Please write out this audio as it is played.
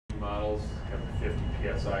models have the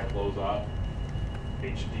 50 psi close off.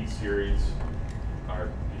 HD series are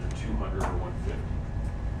either 200 or 150.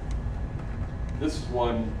 This is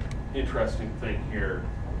one interesting thing here.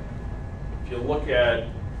 If you look at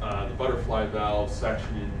the butterfly valve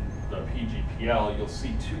section in the PGPL, you'll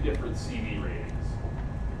see two different CV ratings.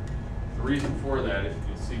 The reason for that is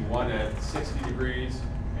you'll see one at 60 degrees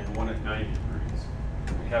and one at 90 degrees.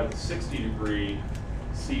 We have the 60-degree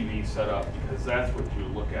CV set up because that's what you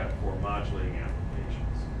look at for modulating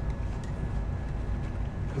applications.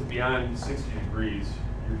 Because beyond 60 degrees,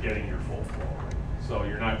 you're getting your full flow. So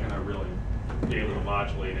you're not going to really be able to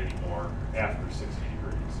modulate anymore after 60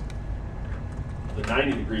 degrees. The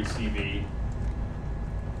 90-degree CV,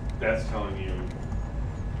 that's telling you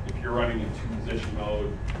if you're running in two-position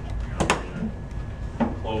mode, you're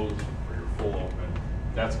closed or you're full open,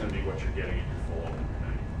 that's going to be what you're getting in your full open at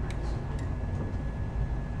 90 degrees.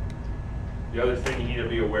 The other thing you need to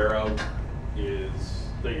be aware of is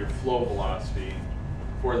that your flow velocity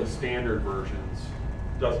for the standard versions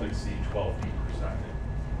doesn't exceed 12 feet per second.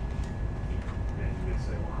 And you may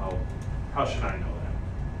say, well, how should I know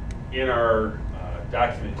that? In our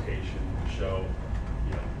documentation, we show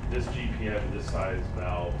this GPM, this size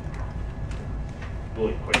valve will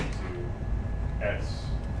equate to X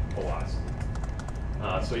velocity.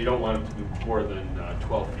 So you don't want it to be more than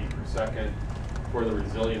 12 feet per second. For the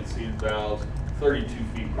resilient seed valves, 32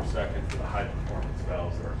 feet per second for the high performance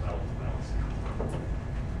valves that are metal to metal seed.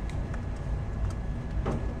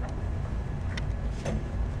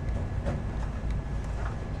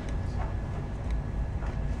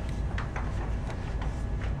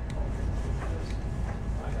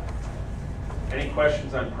 Any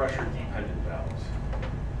questions on pressure-dependent valves?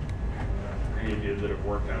 Any of you that have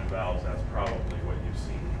worked on valves, that's probably what you've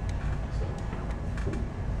seen.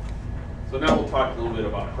 So now we'll talk a little bit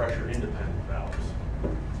about pressure-independent valves.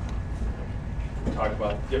 We'll talk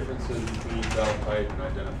about the differences between each valve type and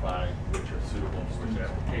identify which are suitable for which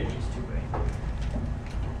applications.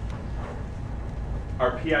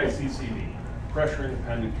 Our Ti Ccb,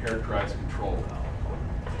 pressure-independent characterized control valve.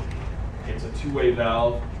 It's a two-way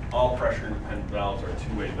valve. All pressure-independent valves are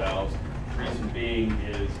two-way valves. The reason being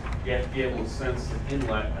is you have to be able to sense the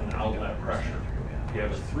inlet and outlet pressure. If you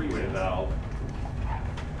have a three-way valve,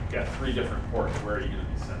 you've got three different ports. Where are you going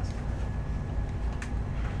to be sensing?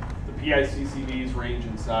 The Ti Ccbs range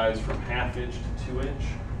in size from 1/2 inch to 2 inch.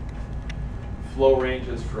 Flow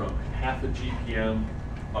ranges from 0.5 GPM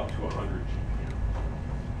up to 100 GPM.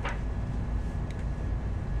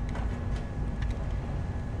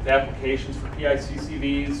 The applications for Ti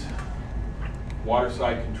Ccbs: water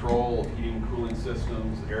side control, heating and cooling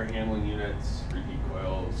systems, air handling units, reheat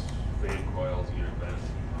coils, fan coils, unit vents,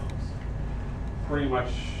 heat pumps. Pretty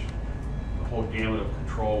much the whole gamut of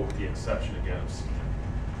control with the exception again of steam.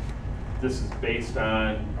 This is based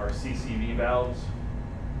on our CCV valves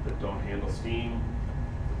that don't handle steam.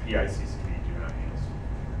 The Ti Ccb do not handle steam.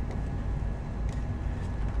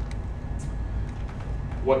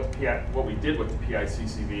 What we did with the Ti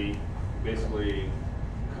Ccb, basically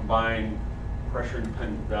combined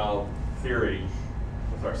pressure-independent valve theory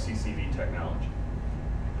with our CCV technology.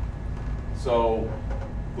 So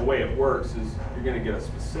the way it works is you're going to get a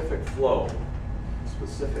specific flow,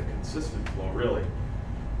 specific consistent flow really,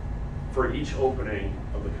 for each opening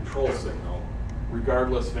of the control signal,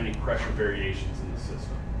 regardless of any pressure variations in the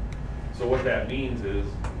system. So what that means is,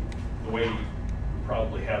 the way we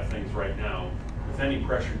probably have things right now, with any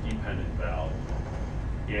pressure-dependent valve,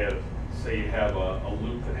 if, say you have a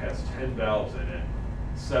loop that has 10 valves in it,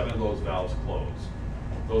 7 of those valves close.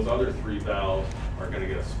 Those other 3 valves are going to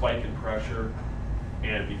get a spike in pressure,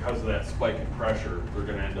 and because of that spike in pressure, they're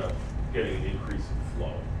going to end up getting an increase in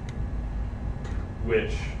flow,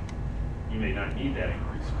 which you may not need that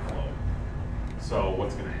increase in flow. So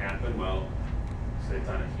what's going to happen? Well, say it's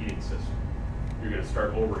on a heating system. You're going to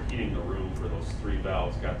start overheating the room where those 3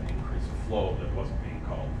 valves got the increase of flow that wasn't being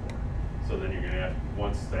called for. So then you're going to have,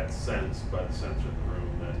 once that's sensed by the sensor in the room,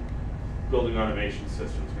 then building automation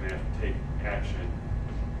system is going to have to take action,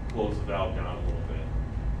 close the valve down a little bit.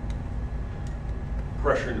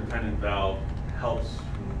 Pressure-independent valve helps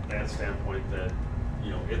from that standpoint that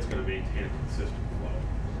it's going to maintain a consistent flow,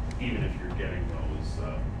 even if you're getting those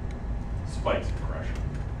spikes in pressure.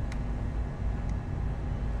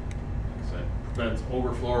 Like I said, prevents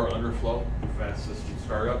overflow or underflow, fast system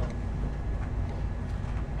startup.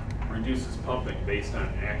 Reduces pumping based on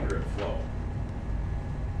accurate flow.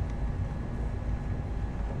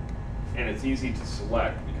 And it's easy to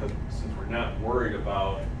select because since we're not worried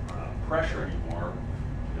about pressure anymore,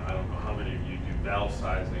 I don't know how many of you do valve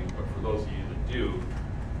sizing, but for those of you that do,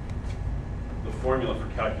 the formula for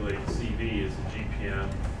calculating CV is the GPM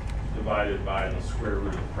divided by the square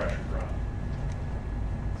root of the pressure drop.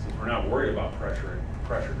 Since we're not worried about pressure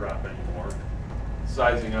drop anymore,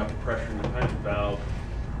 sizing up a pressure independent valve,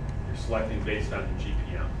 you're selecting based on the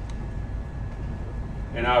GPM.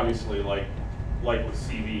 And obviously, like with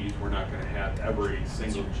CVs, we're not going to have every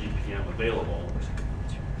single GPM available,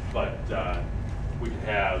 but we could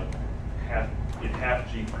have half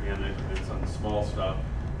GPM increments on the small stuff.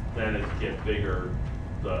 Then as you get bigger,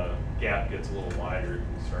 the gap gets a little wider. You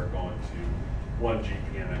can start going to 1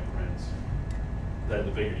 GPM increments. Then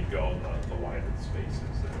the bigger you go, the wider the space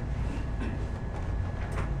is there.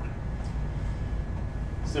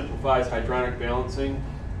 Simplifies hydronic balancing.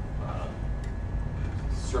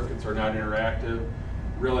 Circuits are not interactive.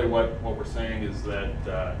 Really what we're saying is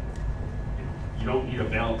that you don't need a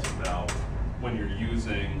balancing valve when you're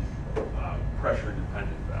using pressure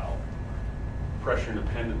independent valve. Pressure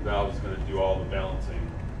independent valve is going to do all the balancing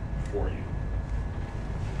for you.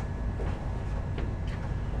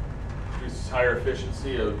 Produces higher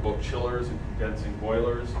efficiency of both chillers and condensing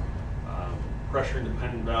boilers. Pressure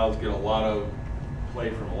independent valves get a lot of play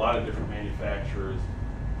from a lot of different manufacturers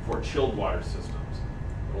for chilled water systems.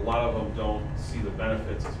 But a lot of them don't see the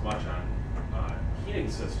benefits as much on heating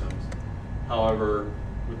systems. However,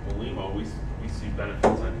 with Belimo, we see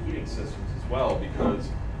benefits on heating systems as well, because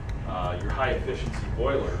your high efficiency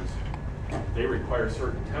boilers, they require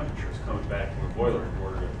certain temperatures coming back to the boiler in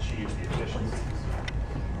order to achieve the efficiencies.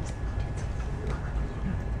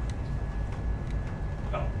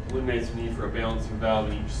 Eliminates the need for a balancing valve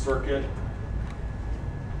in each circuit.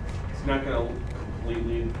 It's not going to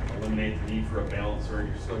completely eliminate the need for a balancer.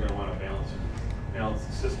 You're still going to want to balance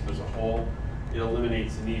the system as a whole. It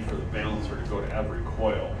eliminates the need for the balancer to go to every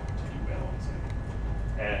coil to do balancing.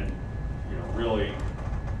 And really,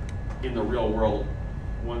 in the real world,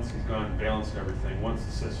 once he's gone and balanced everything, once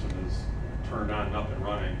the system is turned on and up and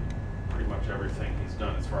running, pretty much everything he's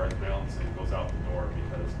done as far as balancing goes out the door,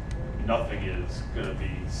 because nothing is going to be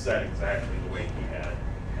set exactly the way he had it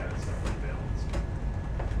set balanced.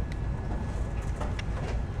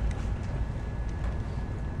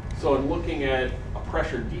 So in looking at a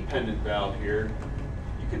pressure-dependent valve here,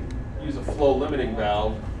 you can use a flow-limiting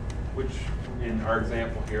valve, which in our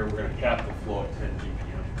example here, we're going to cap the flow at 10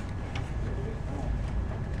 GPM.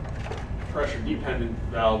 Pressure-dependent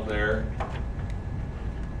valve there,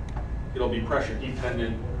 it'll be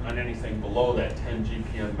pressure-dependent on anything below that 10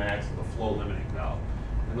 GPM max of the flow-limiting valve.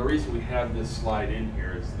 And the reason we have this slide in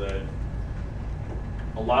here is that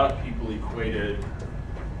a lot of people equated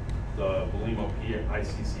the Belimo Ti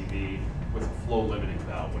Ccb with a flow-limiting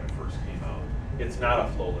valve when it first came out. It's not a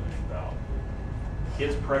flow-limiting valve.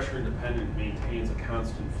 It's pressure independent, maintains a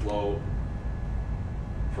constant flow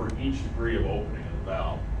for each degree of opening of the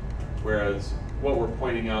valve. Whereas what we're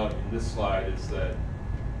pointing out in this slide is that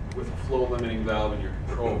with a flow-limiting valve and your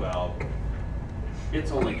control valve,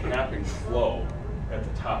 it's only capping the flow at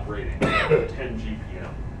the top rating, 10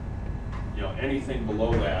 GPM. Anything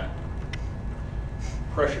below that,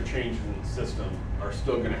 pressure changes in the system are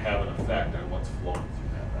still going to have an effect on what's flowing through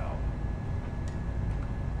that valve.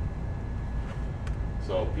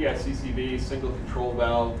 So Ti Ccb, single control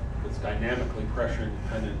valve, that's dynamically pressure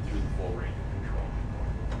independent through the full range of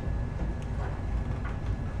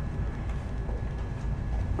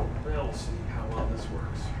control. Well, we'll see how well this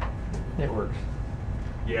works. It works.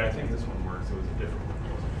 Yeah, I think this one works. It was a different one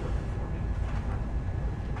that wasn't working for me.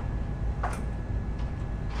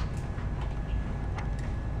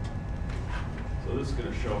 So this is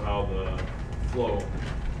going to show how the flow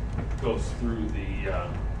goes through the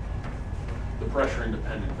pressure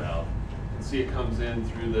independent valve. You can see it comes in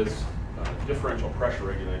through this differential pressure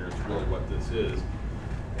regulator is really what this is.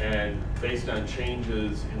 And based on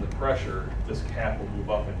changes in the pressure, this cap will move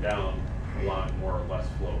up and down, allowing more or less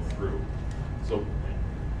flow through. So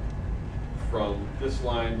from this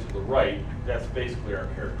line to the right, that's basically our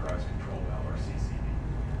characterized control valve, our CCV.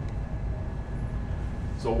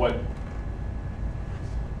 So what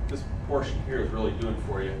this portion here is really doing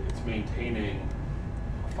for you, it's maintaining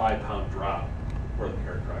a 5-pound drop for the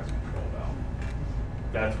characterized control valve.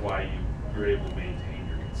 That's why you're able to maintain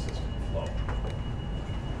your consistent flow.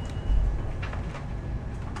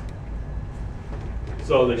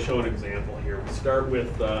 So they show an example here. We start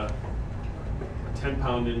with a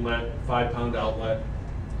 10-pound inlet, 5-pound outlet,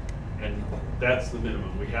 and that's the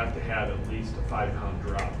minimum. We have to have at least a 5-pound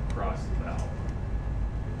drop across the valve.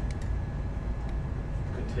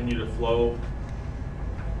 Continue to flow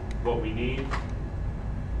what we need. I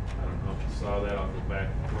don't know if you saw that. I'll go back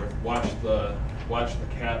and forth. Watch the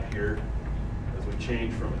cap here as we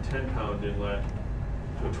change from a 10-pound inlet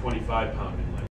to a 25-pound inlet.